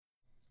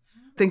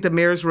think the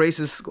mayor's race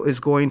is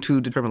going to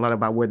determine a lot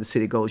about where the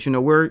city goes.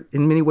 We're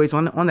in many ways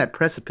on that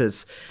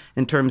precipice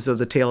in terms of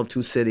the tale of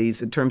two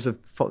cities, in terms of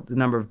the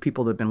number of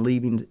people that have been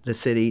leaving the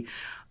city.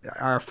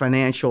 Our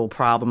financial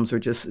problems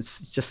just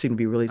seem to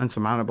be really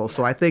unsurmountable.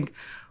 So I think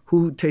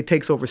who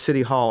takes over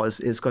City Hall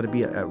is going to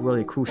be a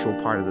really crucial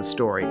part of the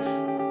story.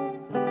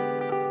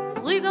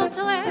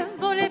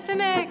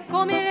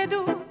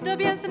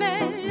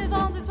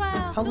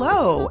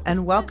 Hello,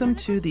 and welcome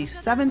to the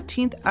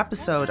 17th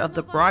episode of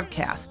The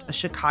Broadcast, a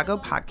Chicago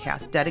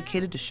podcast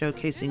dedicated to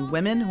showcasing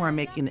women who are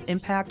making an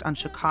impact on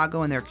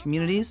Chicago and their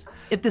communities.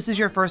 If this is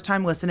your first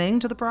time listening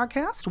to The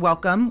Broadcast,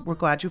 welcome. We're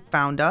glad you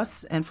found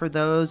us. And for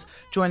those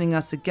joining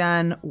us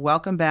again,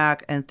 welcome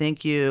back, and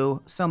thank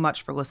you so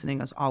much for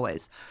listening as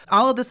always.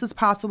 All of this is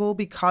possible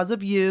because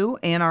of you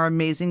and our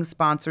amazing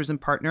sponsors and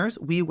partners,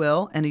 We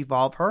Will and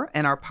Evolve Her,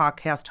 and our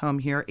podcast home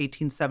here,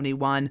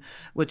 1871,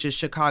 which is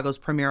Chicago's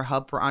premier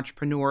hub for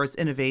entrepreneurs,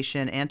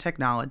 innovation, and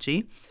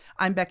technology.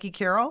 I'm Becky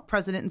Carroll,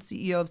 President and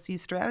CEO of C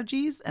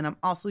Strategies, and I'm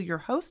also your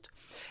host.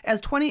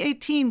 As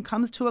 2018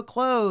 comes to a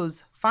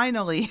close,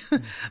 finally,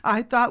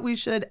 I thought we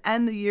should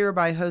end the year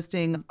by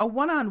hosting a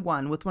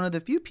one-on-one with one of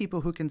the few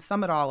people who can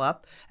sum it all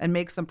up and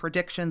make some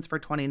predictions for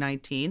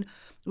 2019,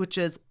 which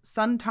is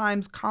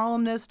Sun-Times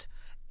columnist,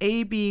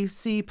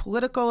 ABC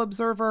political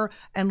observer,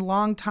 and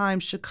longtime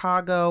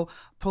Chicago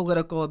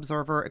political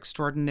observer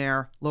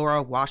extraordinaire,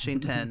 Laura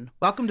Washington.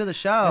 Welcome to the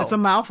show. That's a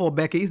mouthful,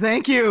 Becky.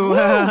 Thank you.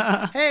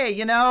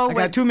 Hey, I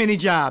got too many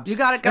jobs. You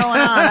got it going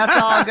on. That's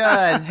all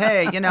good.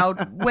 Hey,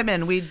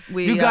 women, we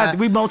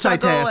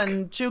multitask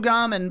and chew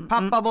gum and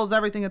pop bubbles,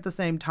 everything at the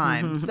same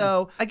time.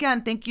 So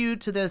again, thank you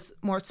to this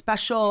more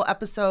special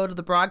episode of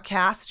The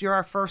Broadcast. You're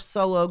our first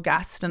solo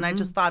guest, and I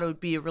just thought it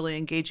would be a really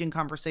engaging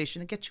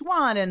conversation to get you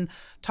on and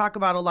talk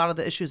about a lot of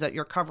the issues that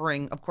you're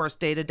covering, of course,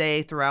 day to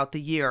day throughout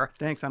the year.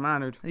 Thanks. I'm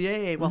honored.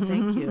 Yay. Well,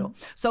 thank you.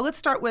 So let's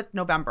start with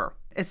November.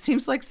 It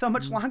seems like so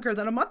much longer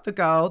than a month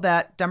ago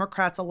that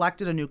Democrats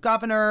elected a new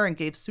governor and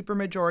gave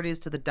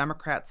supermajorities to the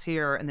Democrats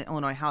here in the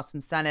Illinois House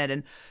and Senate.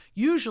 And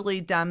usually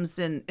Dems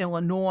in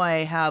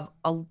Illinois have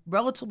a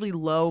relatively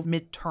low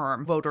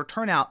midterm voter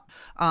turnout,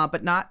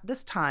 but not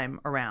this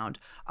time around.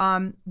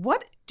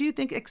 What do you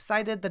think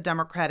excited the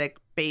Democratic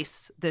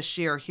base this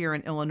year here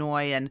in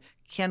Illinois, and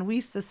can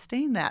we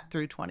sustain that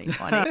through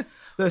 2020?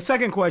 The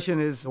second question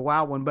is a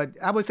wild one, but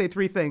I would say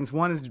three things.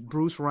 One is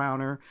Bruce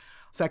Rauner.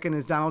 Second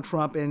is Donald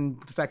Trump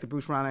and the fact that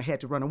Bruce Rauner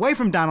had to run away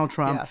from Donald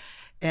Trump. Yes.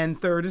 And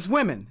third is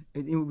women.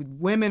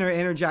 Women are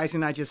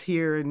energizing not just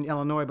here in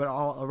Illinois, but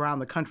all around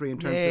the country in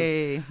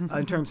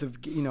terms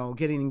of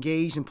getting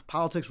engaged in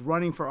politics,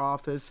 running for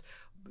office,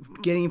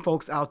 getting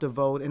folks out to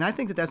vote. And I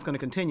think that that's going to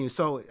continue.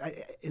 So,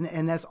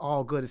 and that's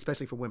all good,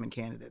 especially for women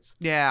candidates.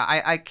 Yeah,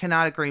 I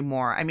cannot agree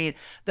more. I mean,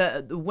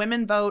 the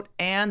women vote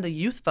and the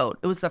youth vote,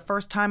 it was the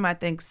first time, I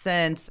think,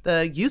 since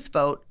the youth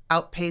vote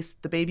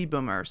outpaced the baby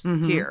boomers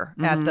here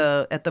at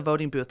the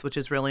voting booth, which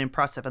is really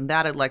impressive. And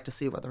that I'd like to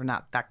see whether or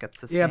not that gets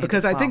sustained. Yeah,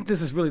 because I think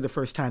this is really the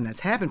first time that's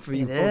happened for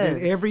you.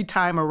 Every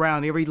time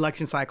around, every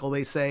election cycle,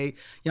 they say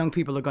young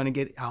people are going to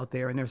get out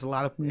there, and there's a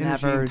lot of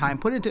energy and time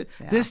put into it.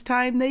 Yeah. This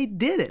time they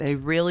did it. They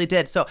really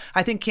did. So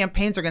I think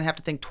campaigns are going to have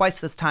to think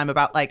twice this time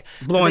about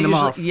blowing them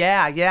off.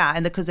 Yeah.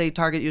 And because they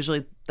target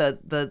usually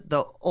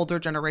the older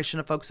generation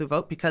of folks who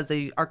vote because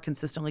they are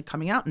consistently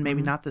coming out, and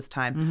maybe not this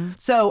time.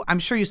 So I'm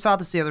sure you saw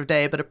this the other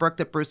day, but it broke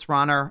that Bruce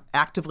Rauner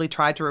actively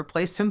tried to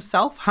replace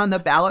himself on the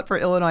ballot for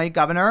Illinois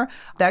governor.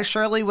 That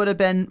surely would have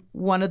been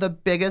one of the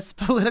biggest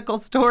political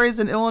stories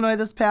in Illinois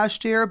this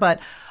past year.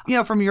 But,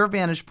 from your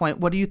vantage point,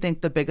 what do you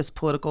think the biggest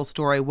political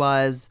story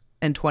was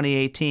in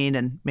 2018,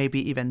 and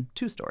maybe even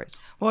two stories?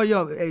 Well,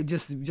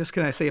 just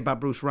can I say about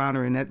Bruce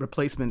Rauner and that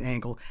replacement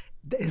angle?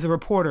 As a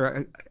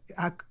reporter,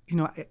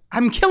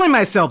 I'm killing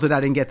myself that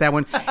I didn't get that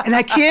one. And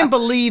I can't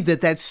believe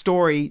that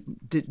story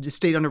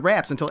stayed under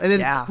wraps until, and then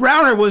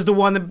Rauner was the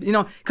one that,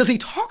 because he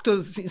talked to,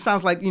 it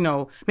sounds like,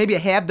 maybe a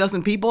half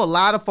dozen people. A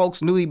lot of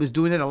folks knew he was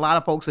doing it. A lot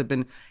of folks had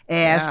been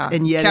asked,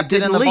 and yet kept it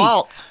didn't in the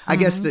vault. I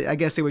guess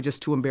they were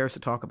just too embarrassed to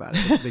talk about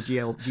it, the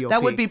GOP.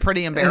 That would be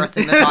pretty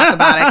embarrassing to talk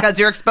about it, because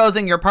you're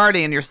exposing your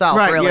party and yourself,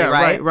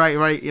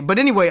 right. But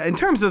anyway, in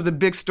terms of the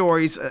big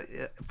stories,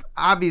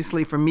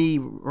 obviously for me,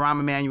 Rahm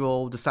Emanuel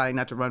deciding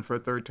not to run for a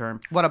third term.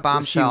 What a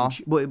bombshell.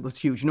 It was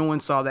huge. No one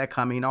saw that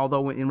coming,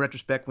 although in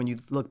retrospect, when you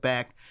look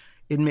back,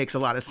 it makes a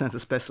lot of sense,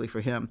 especially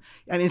for him.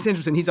 I mean, it's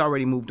interesting. He's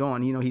already moved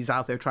on. He's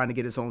out there trying to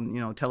get his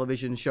own,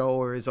 television show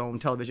or his own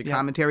television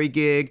commentary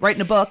gig.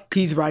 Writing a book.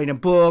 He's writing a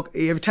book.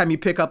 Every time you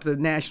pick up the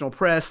national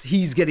press,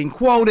 he's getting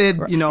quoted,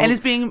 And he's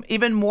being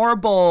even more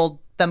bold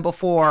than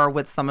before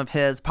with some of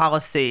his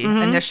policy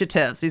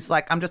initiatives. He's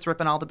like, I'm just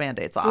ripping all the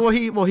Band-Aids off. Well,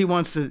 he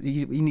wants to.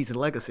 He needs a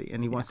legacy,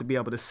 and he wants to be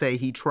able to say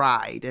he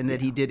tried and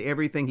that he did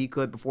everything he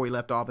could before he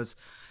left office.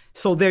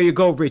 So there you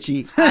go,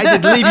 Richie. I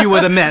did leave you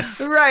with a mess.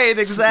 Right,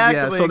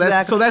 exactly.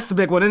 Yeah, so that's the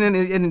big one. And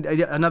then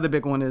another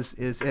big one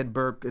is Ed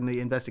Burke and the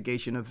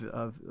investigation of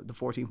the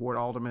 14th Ward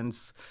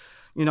alderman's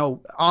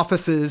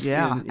offices.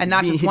 Yeah, and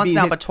not just once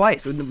now, but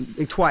twice.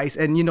 Twice.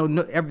 And,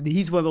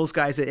 he's one of those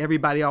guys that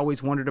everybody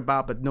always wondered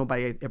about, but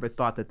nobody ever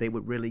thought that they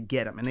would really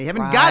get him. And they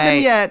haven't gotten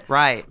him yet.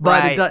 Right,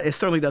 but it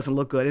certainly doesn't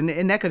look good.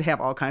 And that could have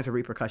all kinds of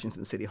repercussions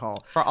in City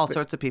Hall. For all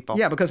sorts of people.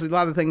 Yeah, because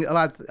a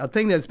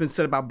thing that's been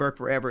said about Burke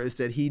forever is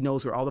that he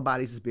knows where all the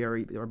bodies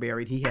are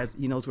buried.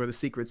 He knows where the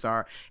secrets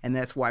are. And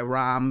that's why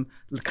Rahm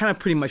kind of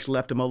pretty much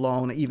left him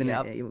alone.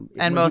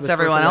 And most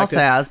everyone else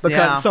has.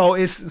 So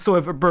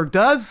if Burke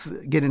does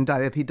get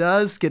indicted, if he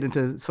does get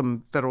into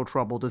some federal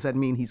trouble, does that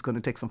mean he's going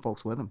to take some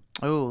folks with him?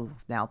 Oh,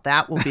 now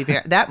that will be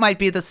that might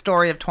be the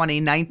story of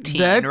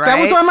 2019, right?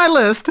 That was on my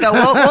list. So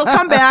we'll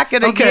come back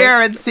in a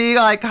year and see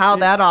how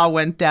that all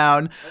went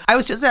down. I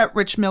was just at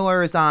Rich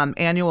Miller's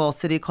annual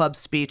City Club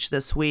speech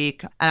this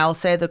week, and I'll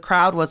say the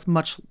crowd was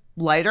much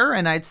lighter,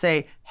 and I'd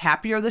say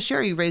happier this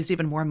year. He raised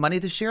even more money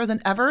this year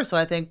than ever. So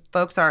I think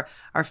folks are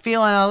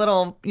feeling a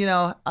little,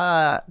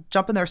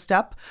 jump in their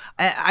step.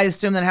 I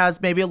assume that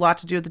has maybe a lot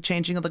to do with the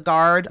changing of the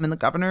guard in the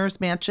governor's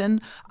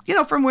mansion.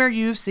 From where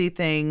you see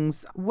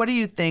things, what do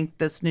you think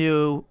this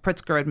new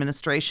Pritzker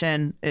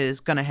administration is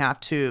going to have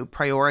to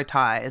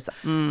prioritize?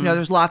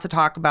 There's lots of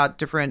talk about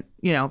different,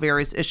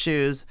 various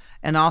issues.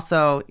 And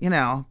also,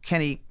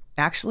 can he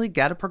actually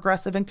get a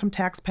progressive income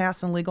tax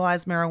passed and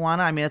legalize marijuana?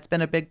 I mean, it's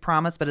been a big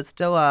promise, but it's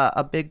still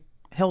a big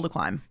hill to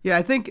climb. Yeah,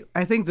 I think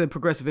the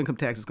progressive income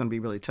tax is going to be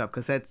really tough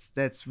because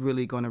that's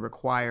really going to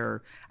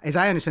require, as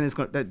I understand,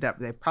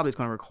 that probably is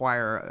going to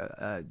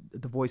require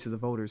the voice of the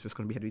voters. There's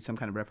going to have to be some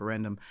kind of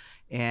referendum,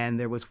 and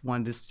there was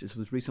one this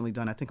was recently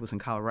done. I think it was in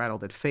Colorado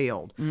that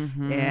failed,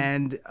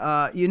 and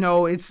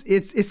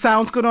it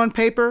sounds good on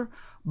paper,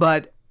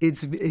 but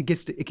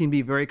it can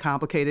be very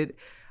complicated.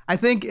 I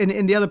think,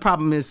 and the other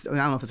problem is, I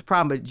don't know if it's a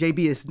problem, but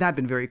JB has not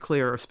been very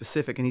clear or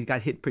specific, and he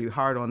got hit pretty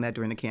hard on that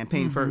during the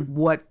campaign for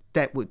what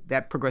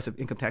that progressive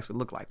income tax would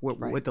look like,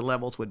 what the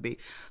levels would be.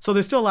 So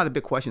there's still a lot of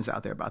big questions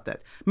out there about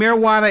that.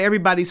 Marijuana,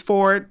 everybody's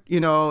for it,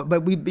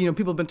 but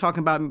people have been talking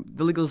about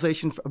the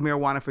legalization of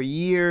marijuana for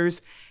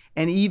years,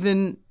 and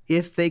even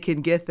if they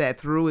can get that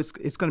through, it's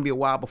going to be a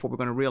while before we're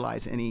going to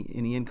realize any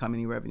income,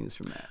 any revenues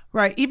from that.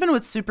 Right. Even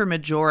with super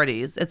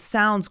majorities, it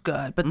sounds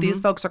good, but these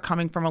folks are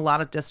coming from a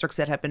lot of districts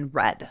that have been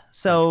red.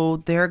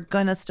 So they're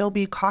going to still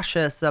be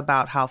cautious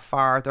about how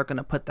far they're going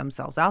to put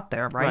themselves out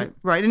there, right?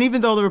 Right. And even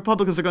though the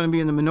Republicans are going to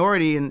be in the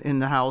minority in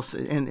the House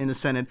and in the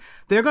Senate,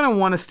 they're going to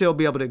want to still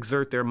be able to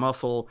exert their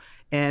muscle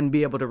and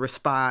be able to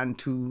respond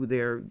to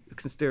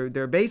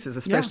their bases,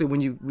 especially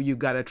when you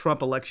got a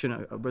Trump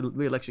election, a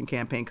re-election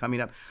campaign coming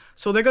up.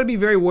 So they're going to be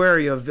very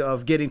wary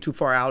of getting too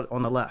far out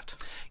on the left.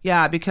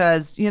 Yeah,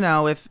 because,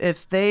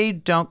 if they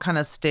don't kind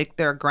of stake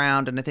their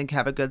ground and I think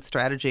have a good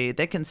strategy,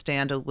 they can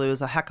stand to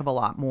lose a heck of a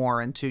lot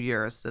more in 2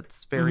 years.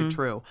 That's very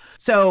true.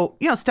 So,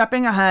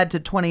 stepping ahead to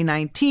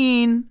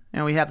 2019,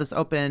 we have this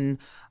open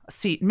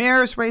seat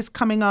mayor's race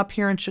coming up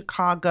here in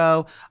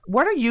Chicago.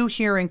 What are you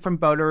hearing from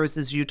voters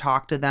as you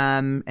talk to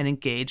them and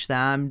engage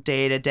them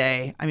day to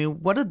day? I mean,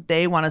 what do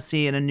they want to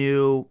see in a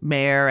new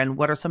mayor, and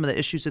what are some of the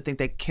issues you think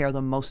they care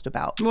the most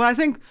about? Well, I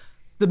think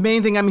the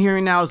main thing I'm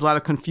hearing now is a lot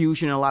of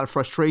confusion and a lot of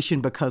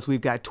frustration because we've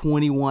got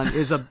 21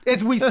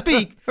 as we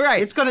speak. Right.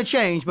 It's going to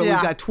change, but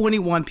we've got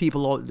 21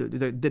 people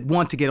that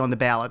want to get on the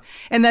ballot.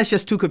 And that's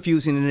just too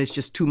confusing, and it's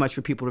just too much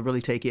for people to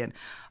really take in.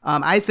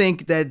 I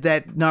think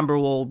that number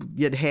will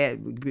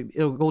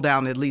it'll go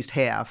down at least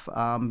half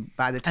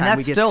by the time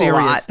we get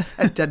serious.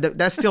 A lot.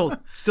 That's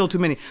still too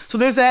many. So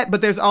there's that,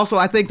 but there's also,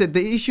 I think that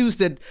the issues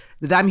that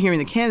I'm hearing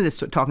the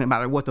candidates talking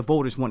about are what the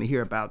voters want to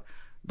hear about: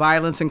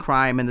 violence and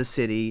crime in the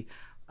city,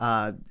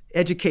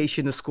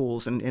 education, the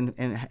schools,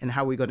 and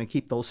how we're going to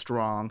keep those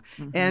strong,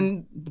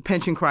 and the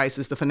pension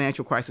crisis, the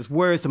financial crisis.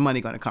 Where is the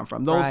money going to come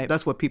from?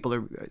 That's what people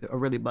are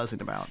really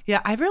buzzing about.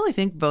 Yeah, I really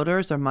think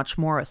voters are much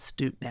more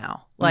astute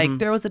now. Like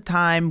there was a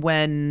time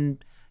when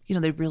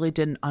they really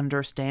didn't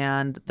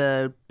understand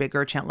the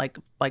bigger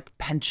like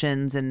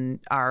pensions and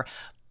our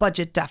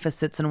budget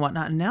deficits and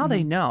whatnot. And now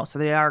they know. So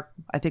they are,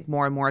 I think,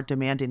 more and more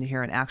demanding to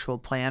hear an actual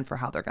plan for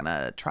how they're going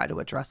to try to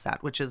address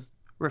that, which is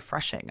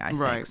refreshing, I think.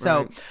 Right.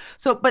 So,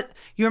 but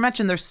you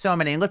mentioned there's so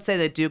many. Let's say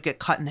they do get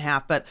cut in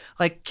half, but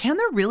can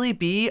there really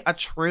be a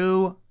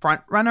true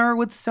front runner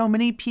with so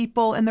many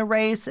people in the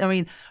race? I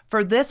mean,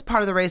 for this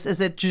part of the race, is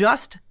it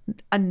just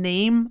a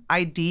name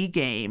ID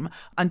game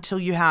until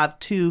you have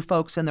two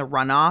folks in the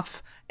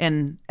runoff?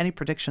 And any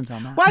predictions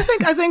on that? Well,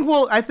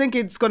 I think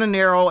it's going to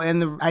narrow,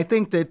 and I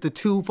think that the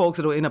two folks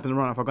that will end up in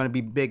the runoff are going to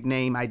be big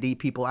name ID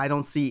people. I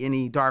don't see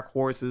any dark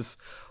horses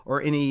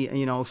or any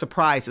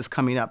surprises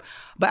coming up.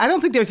 But I don't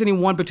think there's any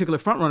one particular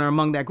front runner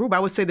among that group. I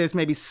would say there's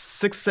maybe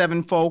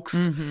 6-7 folks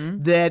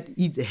that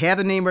have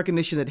the name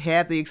recognition, that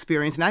have the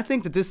experience, and I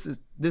think that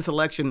this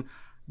election,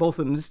 both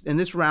in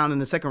this round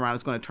and the second round,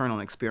 is going to turn on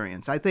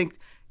experience. I think,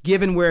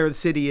 given where the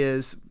city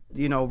is,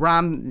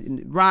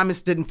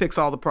 Rahm didn't fix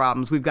all the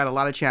problems. We've got a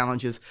lot of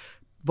challenges.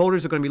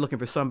 voters are going to be looking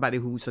for somebody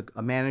who's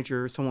a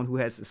manager, someone who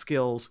has the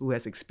skills, who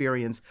has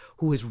experience,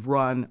 who has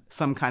run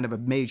some kind of a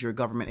major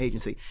government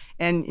agency.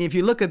 And if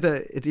you look at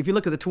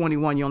the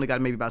 21, you only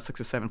got maybe about 6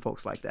 or 7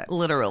 folks like that.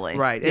 Literally,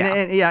 right?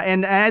 Yeah.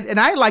 And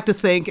I like to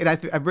think, and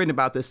I've written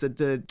about this, that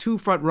the 2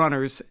 front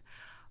runners.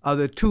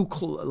 The 2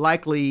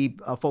 likely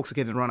folks that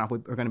get in the runoff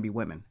are going to be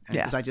women.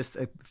 Yes. I just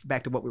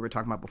back to what we were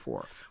talking about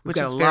before. We've Which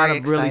got is a very lot of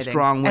exciting. really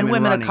strong women and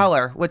women running. of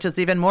color, which is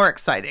even more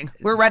exciting.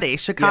 We're ready.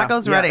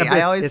 Chicago's ready.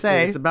 I always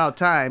say it's about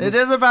time. It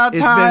is about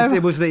time.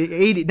 It was the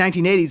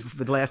 1980s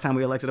for the last time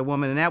we elected a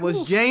woman, and that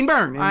was Jane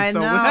Byrne. And I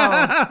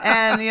know.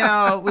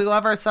 And we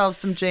love ourselves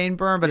some Jane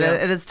Byrne, but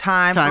it is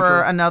time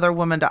for another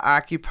woman to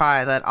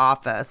occupy that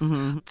office.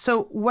 Mm-hmm.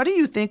 So, what do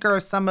you think are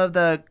some of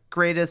the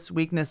greatest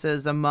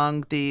weaknesses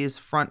among these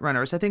front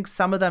runners? I think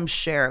some of them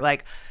share,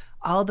 like,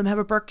 all of them have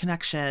a Burke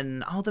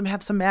connection, all of them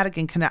have some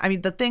Madigan connection. I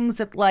mean, the things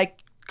that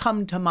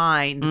come to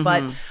mind. Mm-hmm.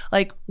 But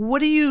how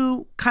do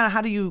you kind of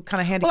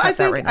handicap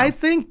that right now? I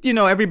think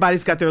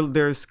everybody's got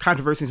there's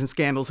controversies and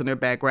scandals in their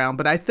background,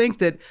 but I think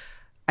that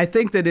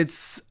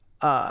it's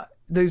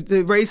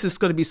the race is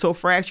going to be so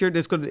fractured.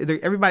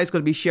 Everybody's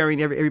going to be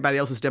sharing everybody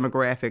else's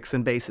demographics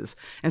and bases,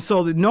 and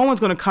so no one's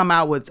going to come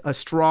out with a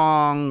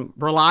strong,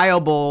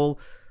 reliable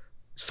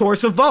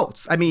source of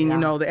votes. I mean,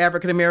 the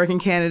African-American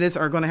candidates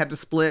are going to have to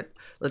split.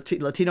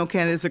 Latino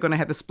candidates are going to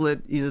have to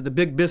split. The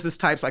big business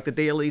types like the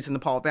Dalys and the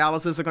Paul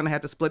Vallaces are going to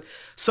have to split.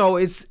 So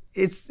it's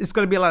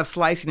going to be a lot of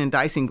slicing and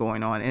dicing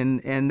going on,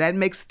 and that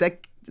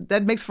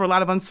makes for a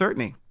lot of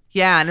uncertainty.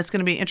 Yeah, and it's going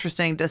to be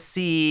interesting to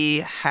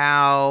see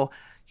how,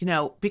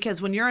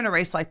 because when you're in a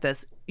race like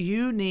this,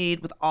 you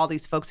need, with all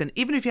these folks, and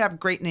even if you have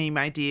great name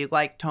ID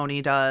like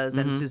Tony does,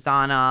 and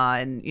Susanna,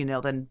 and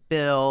then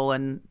Bill,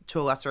 and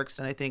to a lesser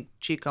extent I think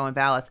Chico and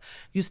Vallis,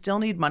 you still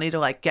need money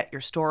to get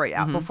your story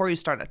out before you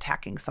start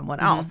attacking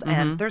someone else.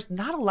 And there's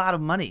not a lot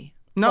of money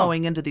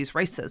flowing into these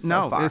races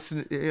so far.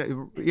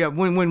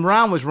 When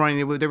Ron was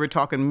running, they were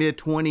talking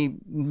mid-20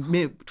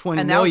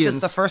 and that was just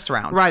the first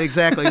round. Right,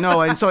 exactly.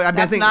 No, and so I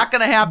think not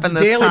going to happen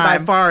this Daley time.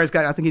 by far he's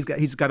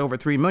got over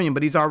 $3 million,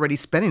 but he's already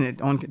spending it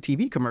on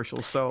TV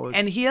commercials. So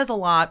and he has a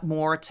lot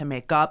more to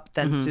make up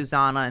than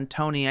Susanna and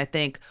Tony. I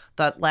think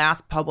the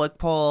last public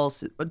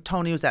polls,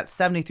 Tony was at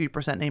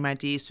 73% name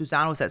ID,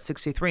 Susanna was at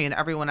 63%, and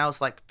everyone else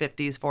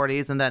 50s,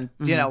 40s, and then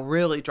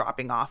really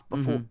dropping off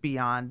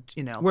beyond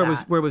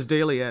Where was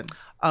Daley at?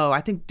 Oh,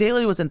 I think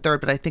Daley was in 3rd,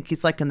 but I think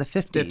he's in the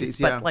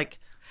 50s. But part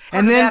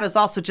and of then, that is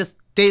also just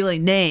Daley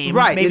name,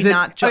 right? Maybe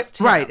not just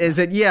him. Right? Is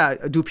it?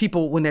 Do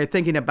people, when they're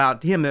thinking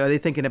about him, are they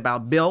thinking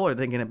about Bill, or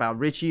thinking about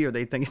Richie, or are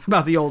they thinking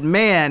about the old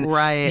man?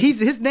 Right.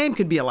 His name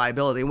could be a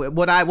liability.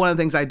 One of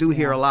the things I do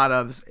hear a lot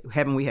of is,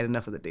 haven't we had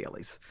enough of the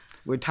Dailies?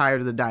 We're tired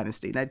of the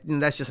dynasty.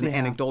 That's just an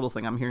anecdotal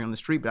thing I'm hearing on the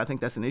street, but I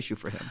think that's an issue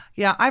for him.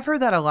 Yeah, I've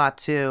heard that a lot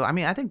too. I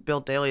mean, I think Bill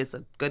Daley is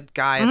a good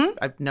guy.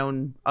 I've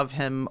known of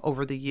him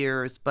over the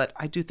years, but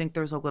I do think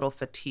there's a little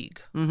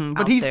fatigue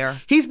out there.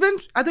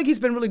 I think he's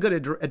been really good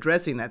at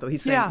addressing that, though.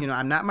 He's saying,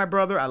 I'm not my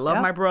brother. I love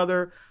my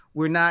brother.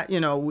 We're not,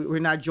 we're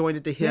not joined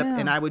at the hip,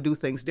 and I would do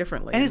things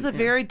differently. And it's a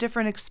very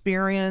different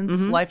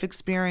experience, life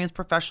experience,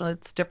 professional.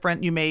 It's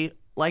different. You may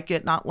like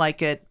it, not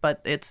like it,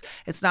 but it's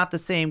not the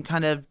same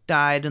kind of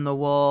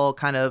dyed-in-the-wool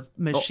kind of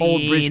machine.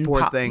 Old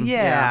Bridgeport thing.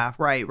 Yeah,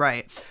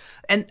 right.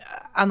 And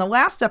on the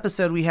last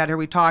episode we had here,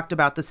 we talked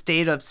about the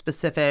state of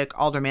specific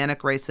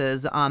aldermanic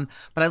races, but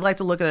I'd like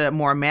to look at it at a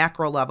more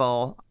macro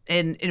level.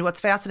 And what's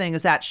fascinating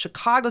is that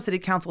Chicago City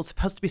Council is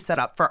supposed to be set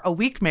up for a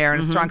weak mayor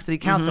and a strong city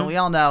council. We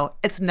all know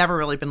it's never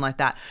really been like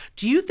that.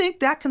 Do you think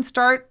that can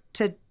start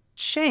to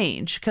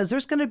change? Because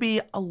there's going to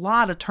be a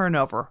lot of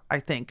turnover, I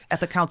think,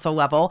 at the council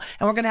level.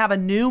 And we're going to have a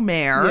new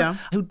mayor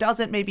who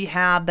doesn't maybe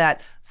have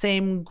that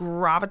same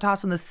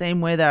gravitas in the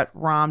same way that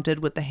Rahm did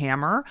with the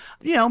hammer.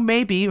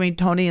 Maybe. I mean,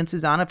 Tony and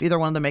Susanna, if either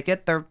one of them make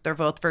it, they're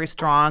both very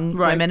strong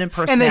women and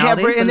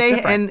personalities.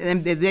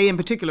 And they in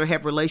particular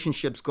have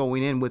relationships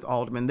going in with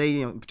aldermen.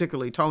 They,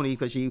 particularly Tony,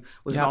 because she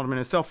was an alderman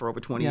herself for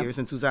over 20 years,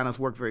 and Susanna's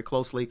worked very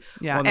closely.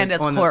 And as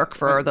clerk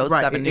for those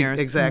 7 years.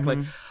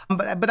 Exactly.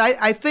 But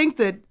I think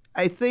that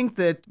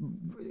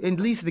at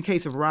least in the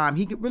case of Rahm,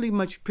 he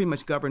pretty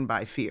much governed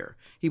by fear.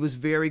 He was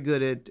very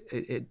good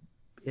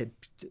at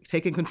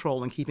taking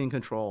control and keeping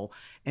control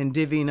and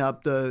divvying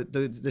up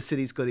the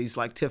city's goodies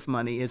like TIF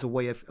money as a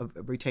way of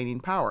retaining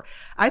power.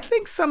 I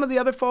think some of the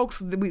other folks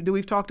that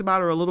we've talked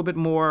about are a little bit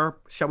more,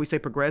 shall we say,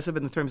 progressive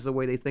in terms of the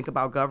way they think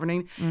about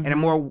governing and are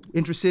more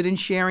interested in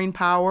sharing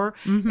power.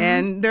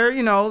 And they're,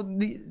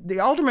 the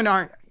aldermen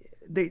aren't.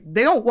 They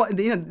don't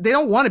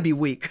want to be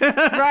weak.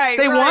 Right.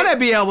 They want to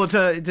be able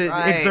to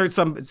exert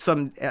some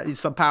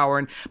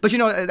power. But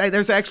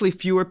there's actually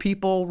fewer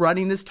people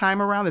running this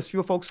time around. There's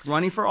fewer folks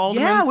running for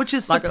alderman. Yeah, which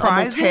is surprising.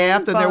 Almost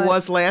half than there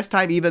was last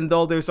time. Even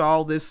though there's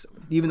all this,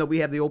 even though we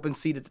have the open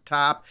seat at the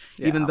top,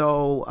 even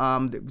though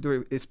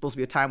it's supposed to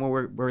be a time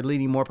where we're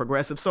leaning more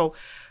progressive. So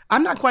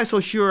I'm not quite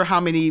so sure how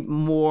many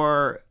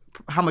more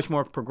how much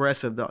more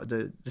progressive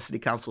the city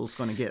council is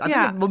going to get.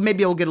 I think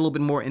maybe it'll get a little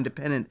bit more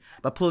independent,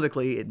 but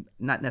politically,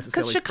 not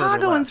necessarily. Because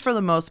Chicagoans, for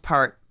the most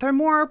part, they're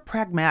more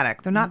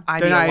pragmatic. They're not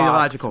They're not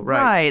ideological,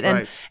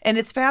 right? And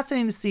it's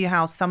fascinating to see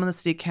how some of the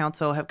city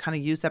council have kind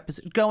of used that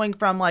position, going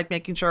from like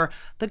making sure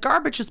the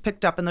garbage is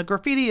picked up and the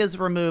graffiti is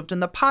removed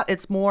and the pot.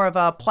 It's more of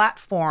a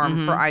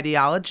platform for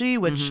ideology,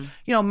 which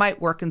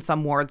might work in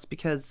some wards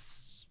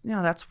because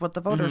that's what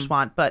the voters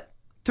want, but.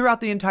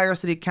 Throughout the entire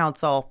city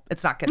council,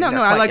 it's not getting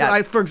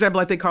there. For example,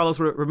 I think Carlos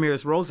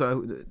Ramirez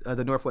Rosa,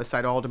 the Northwest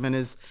Side alderman,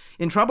 is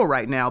in trouble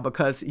right now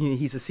because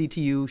he's a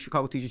CTU,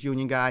 Chicago Teachers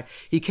Union guy.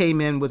 He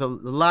came in with a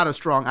lot of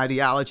strong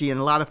ideology, and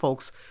a lot of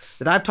folks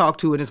that I've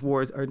talked to in his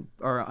wards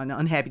are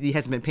unhappy that he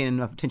hasn't been paying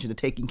enough attention to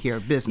taking care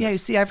of business. Yeah, you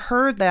see, I've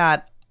heard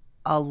that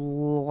a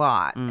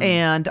lot.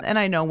 And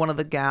I know one of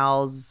the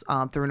gals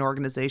through an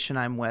organization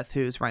I'm with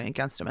who's running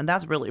against him. And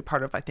that's really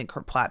part of, I think,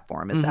 her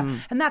platform is that.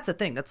 And that's the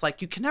thing. It's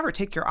like you can never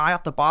take your eye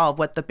off the ball of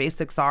what the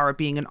basics are of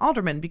being an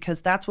alderman, because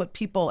that's what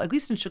people, at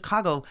least in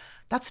Chicago,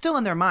 that's still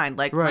in their mind.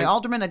 Like my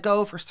alderman, I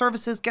go for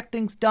services, get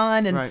things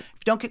done. And if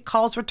you don't get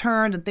calls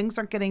returned and things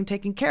aren't getting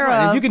taken care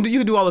of. And you can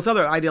do all this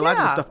other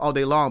ideological stuff all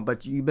day long,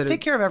 but you better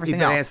take care of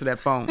everything else. Answer that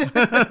phone.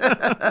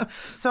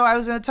 So I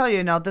was going to tell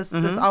you,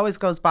 this always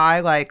goes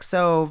by like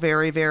so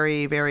very,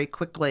 very, very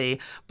quickly.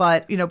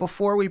 But,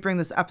 before we bring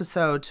this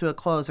episode to a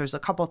close, there's a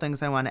couple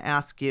things I want to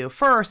ask you.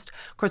 First,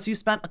 of course, you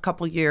spent a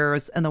couple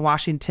years in the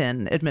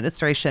Washington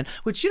administration,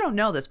 which you don't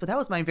know this, but that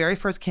was my very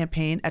first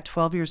campaign at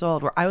 12 years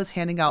old, where I was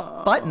handing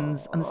out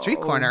buttons on the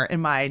street corner in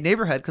my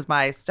neighborhood because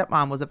my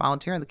stepmom was a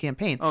volunteer in the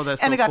campaign. Oh,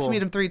 that's and so I got cool. to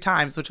meet him 3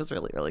 times, which was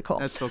really, really cool.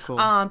 That's so cool.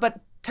 But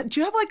do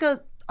you have like a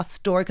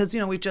story? Because,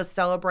 we've just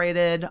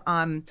celebrated,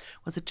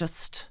 was it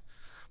just...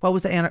 What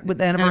was the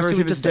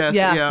anniversary of his death?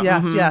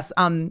 Yes.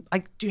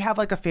 Do you have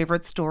like a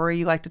favorite story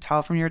you like to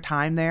tell from your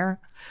time there?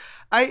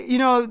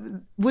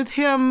 With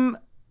him,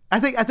 I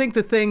think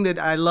the thing that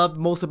I loved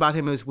most about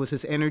him was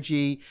his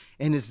energy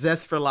and his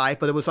zest for life.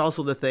 But it was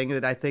also the thing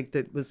that I think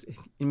that was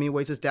in many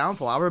ways his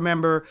downfall. I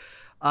remember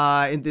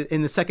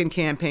in the second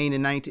campaign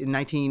in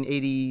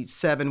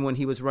 1987 when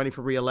he was running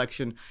for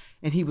re-election,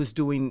 and he was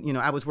doing,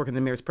 I was working in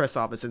the mayor's press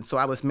office, and so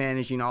I was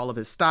managing all of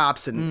his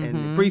stops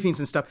and briefings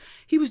and stuff.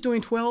 He was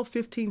doing 12,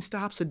 15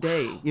 stops a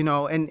day,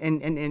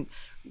 and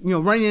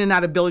running in and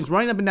out of buildings,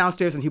 running up and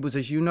downstairs, and he was,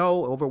 as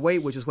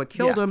overweight, which is what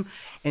killed him,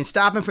 and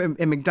stopping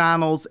at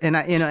McDonald's. And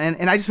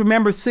I just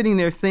remember sitting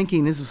there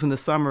thinking, this was in the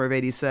summer of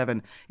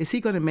 '87, is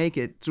he going to make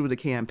it through the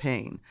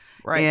campaign?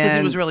 Right, because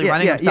he was really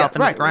running himself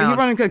into the ground. He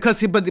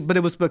running but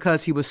it was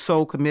because he was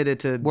so committed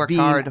to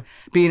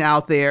being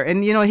out there,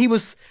 and he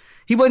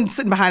wasn't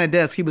sitting behind a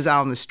desk. He was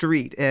out on the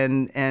street,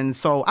 and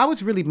so I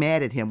was really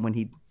mad at him when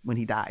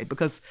he died,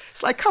 because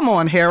it's like, come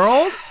on,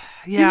 Harold.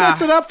 You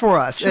messed it up for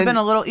us. Should have been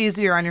a little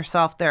easier on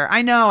yourself there.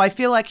 I know. I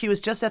feel like he was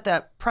just at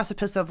that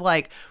precipice of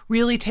like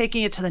really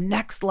taking it to the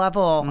next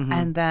level,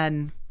 and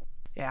then,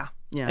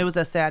 it was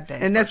a sad day.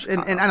 And that's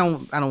and I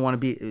don't want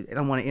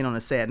to end on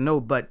a sad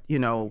note, but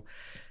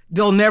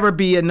there'll never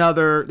be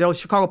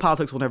Chicago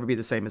politics will never be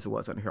the same as it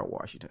was under Harold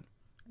Washington,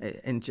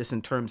 and just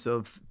in terms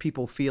of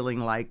people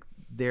feeling like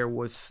there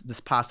was this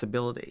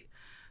possibility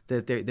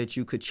that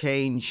you could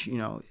change.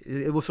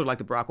 It was sort of like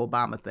the Barack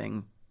Obama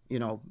thing.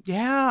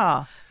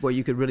 Where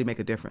you could really make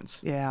a difference.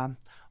 Yeah.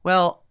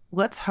 Well,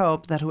 let's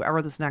hope that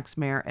whoever this next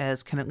mayor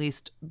is can at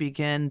least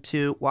begin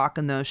to walk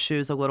in those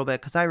shoes a little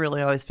bit, because I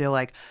really always feel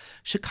like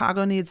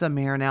Chicago needs a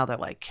mayor now that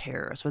like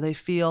cares, where they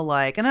feel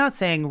like, and I'm not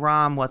saying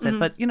Rahm wasn't,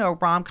 but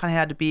Rahm kind of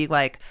had to be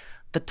like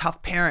the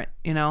tough parent,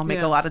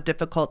 make a lot of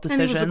difficult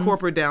decisions. And he was a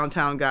corporate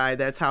downtown guy.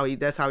 That's how he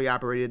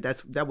operated.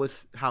 That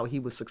was how he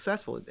was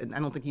successful. And I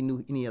don't think he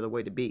knew any other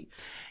way to be.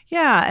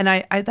 Yeah, and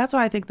I that's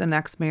why I think the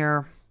next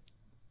mayor,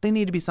 they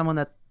need to be someone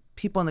that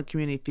people in the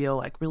community feel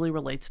like really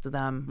relates to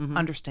them,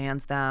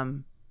 understands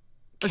them,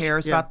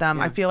 cares about them.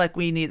 I feel like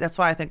that's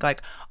why I think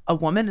like a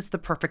woman is the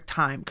perfect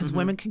time, because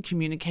women can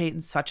communicate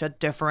in such a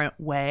different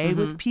way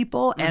with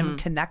people and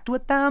connect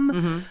with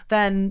them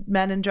than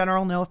men in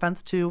general. No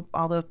offense to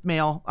all the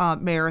male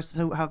mayors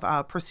who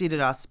have preceded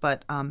us,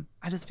 but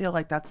I just feel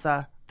like that's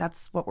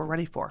what we're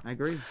ready for. I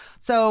agree.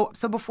 So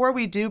before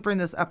we do bring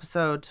this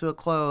episode to a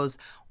close,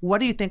 what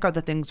do you think are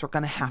the things we're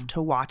going to have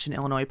to watch in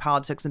Illinois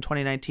politics in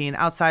 2019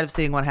 outside of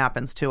seeing what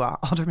happens to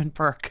Alderman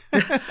Burke?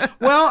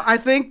 Well, I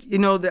think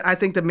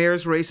the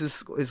mayor's race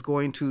is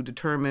going to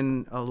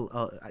determine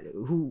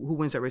who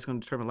wins that race. Is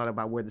going to determine a lot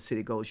about where the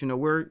city goes.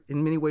 We're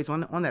in many ways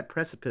on that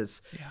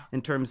precipice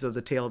in terms of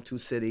the tale of two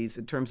cities,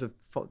 in terms of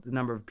the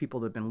number of people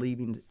that have been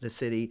leaving the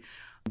city,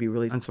 be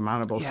really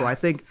unsurmountable. So I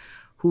think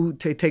who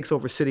takes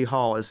over City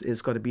Hall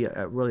is going to be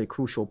a really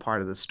crucial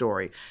part of the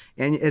story.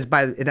 And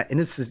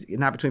this is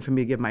an opportunity for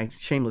me to give my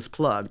shameless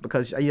plug,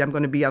 because I'm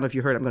going to be, I don't know if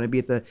you heard, I'm going to be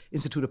at the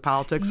Institute of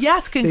Politics.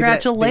 Yes,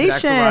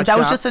 congratulations. That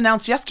was just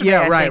announced yesterday.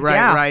 Yeah,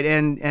 right.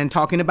 And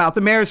talking about the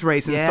mayor's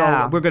race. And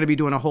Yeah. so we're going to be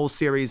doing a whole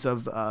series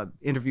of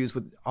interviews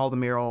with all the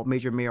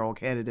major mayoral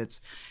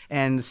candidates.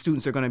 And the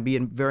students are going to be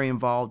very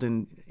involved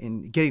in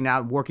getting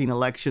out, working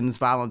elections,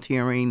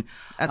 volunteering,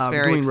 That's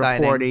very doing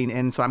exciting. reporting.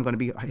 And so I'm going to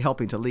be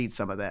helping to lead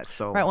some of that.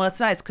 So Right. Well, it's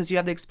nice because you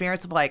have the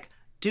experience of like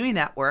doing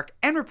that work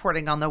and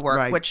reporting on the work,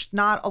 Right. which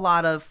not a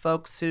lot of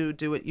folks who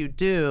do what you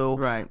do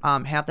Right.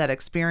 have that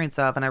experience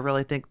of. And I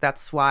really think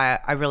that's why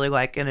I really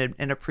like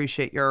and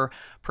appreciate your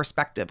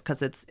perspective,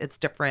 because it's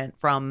different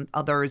from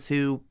others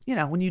who,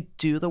 when you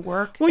do the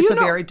work, it's a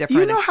very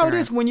different You know how it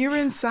experience. is when you're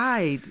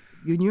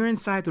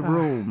inside the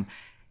room.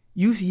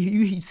 You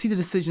see the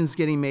decisions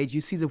getting made. You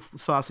see the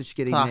sausage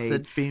getting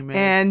made. Being made.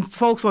 And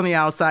folks on the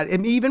outside,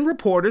 and even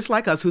reporters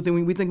like us who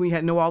think we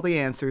know all the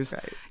answers.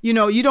 Right. You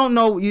don't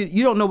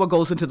know what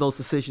goes into those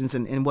decisions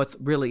and what's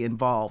really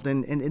involved.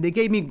 And they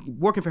gave me,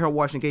 working for Herald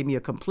Washington gave me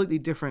a completely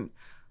different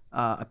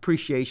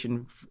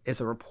appreciation as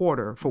a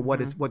reporter for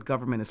what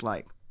government is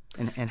like.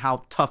 And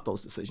how tough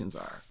those decisions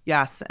are.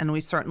 Yes, and we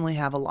certainly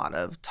have a lot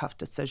of tough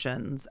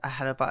decisions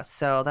ahead of us.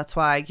 So that's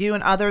why you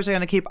and others are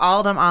going to keep all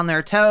of them on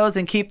their toes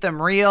and keep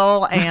them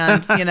real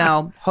and,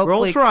 hopefully...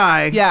 We'll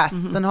try.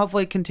 Yes, and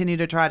hopefully continue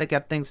to try to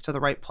get things to the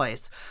right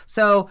place.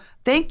 So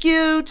thank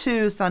you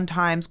to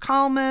Sun-Times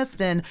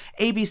Columnist and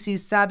ABC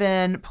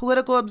 7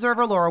 political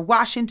observer Laura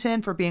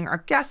Washington for being our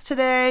guest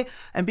today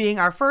and being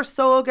our first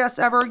solo guest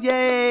ever.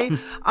 Yay!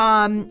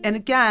 And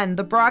again,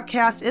 the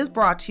broadcast is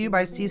brought to you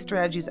by C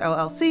Strategies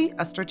LLC,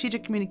 a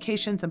strategic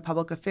communications and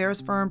public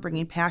affairs firm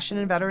bringing passion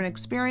and veteran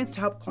experience to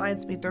help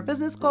clients meet their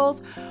business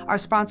goals. Our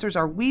sponsors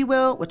are We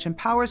Will, which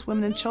empowers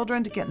women and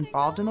children to get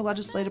involved in the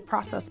legislative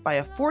process by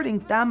affording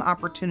them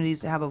opportunities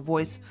to have a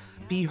voice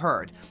be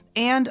heard.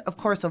 And, of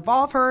course,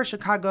 Evolve Her,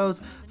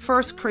 Chicago's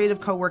first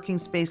creative co-working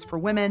space for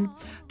women.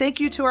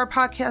 Thank you to our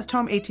podcast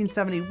home,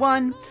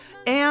 1871.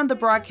 And the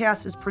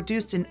broadcast is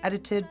produced and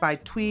edited by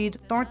Tweed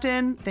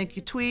Thornton. Thank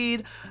you,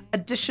 Tweed.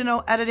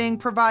 Additional editing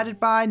provided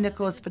by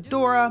Nicholas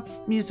Fedora.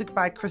 Music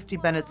by Christy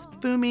Bennett's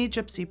Fumi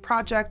Gypsy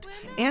Project.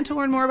 And to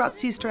learn more about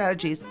C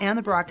Strategies and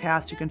the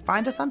broadcast, you can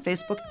find us on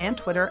Facebook and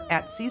Twitter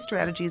at C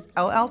Strategies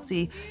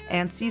LLC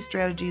and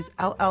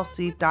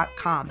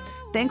cstrategiesllc.com.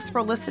 Thanks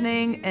for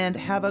listening and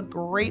have a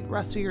great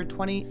rest of your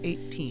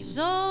 2018.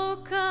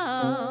 So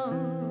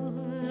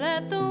come,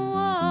 let the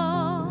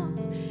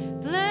waltz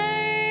play.